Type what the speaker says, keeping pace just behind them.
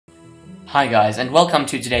Hi guys, and welcome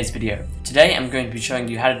to today's video. Today I'm going to be showing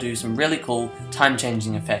you how to do some really cool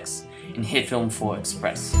time-changing effects in Hitfilm for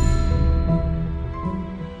Express.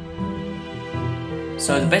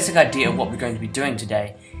 So the basic idea of what we're going to be doing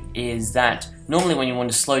today is that normally when you want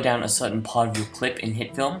to slow down a certain part of your clip in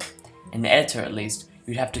Hitfilm, in the editor at least,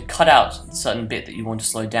 you'd have to cut out a certain bit that you want to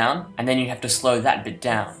slow down, and then you'd have to slow that bit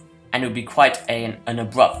down. And it would be quite an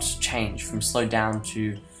abrupt change from slow down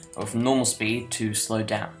to, or from normal speed to slow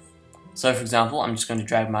down. So for example, I'm just going to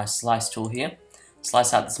drag my slice tool here,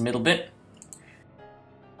 slice out this middle bit,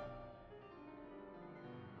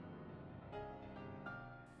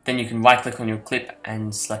 then you can right click on your clip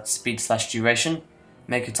and select speed/duration,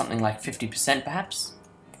 make it something like 50% perhaps,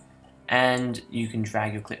 and you can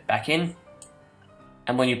drag your clip back in,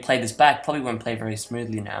 and when you play this back, probably won't play very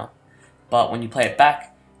smoothly now, but when you play it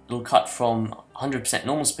back, it'll cut from 100%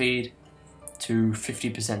 normal speed to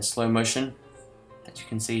 50% slow motion, as you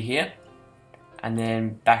can see here, and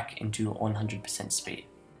then back into 100% speed.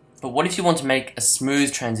 But what if you want to make a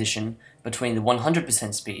smooth transition between the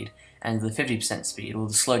 100% speed and the 50% speed, or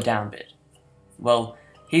the slow down bit? Well,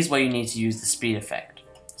 here's where you need to use the speed effect.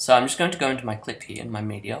 So I'm just going to go into my clip here, in my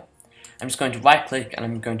media. I'm just going to right click and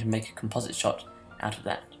I'm going to make a composite shot out of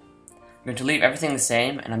that. I'm going to leave everything the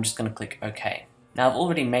same and I'm just going to click OK. Now I've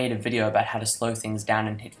already made a video about how to slow things down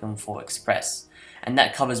in Hitfilm for Express, and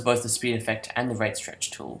that covers both the speed effect and the rate stretch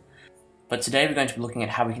tool. But today we're going to be looking at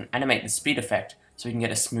how we can animate the speed effect so we can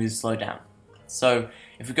get a smooth slowdown. So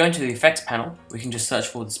if we go into the effects panel, we can just search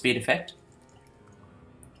for the speed effect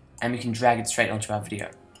and we can drag it straight onto our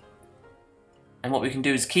video. And what we can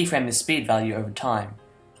do is keyframe the speed value over time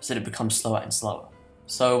so that it becomes slower and slower.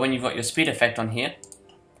 So when you've got your speed effect on here,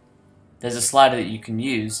 there's a slider that you can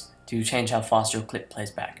use to change how fast your clip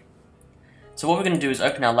plays back. So what we're going to do is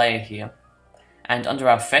open our layer here, and under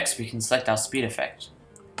our effects we can select our speed effect.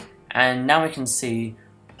 And now we can see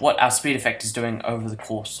what our speed effect is doing over the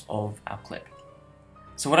course of our clip.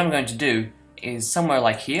 So what I'm going to do is somewhere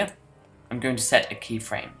like here, I'm going to set a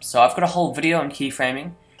keyframe. So I've got a whole video on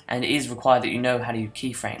keyframing, and it is required that you know how to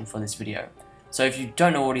keyframe for this video. So if you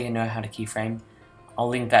don't already know how to keyframe, I'll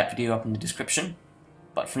link that video up in the description.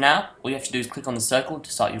 But for now, all you have to do is click on the circle to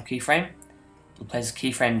start your keyframe. You'll place a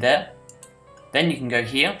keyframe there. Then you can go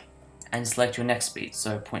here and select your next speed,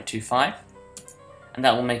 so 0.25. And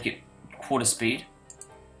that will make it quarter speed.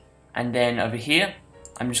 And then over here,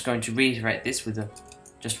 I'm just going to reiterate this with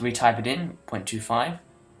just retype it in, 0.25.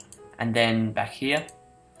 And then back here,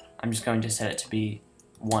 I'm just going to set it to be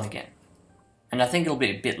 1 again. And I think it'll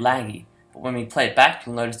be a bit laggy, but when we play it back,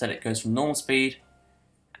 you'll notice that it goes from normal speed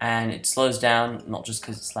and it slows down, not just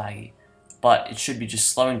because it's laggy, but it should be just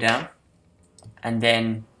slowing down, and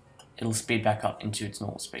then it'll speed back up into its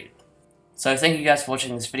normal speed. So thank you guys for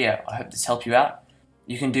watching this video. I hope this helped you out.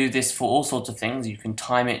 You can do this for all sorts of things. You can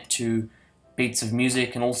time it to beats of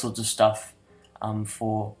music and all sorts of stuff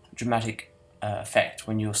for dramatic effect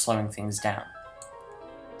when you're slowing things down.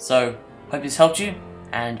 So, hope this helped you,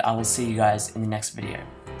 and I will see you guys in the next video.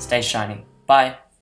 Stay shiny. Bye!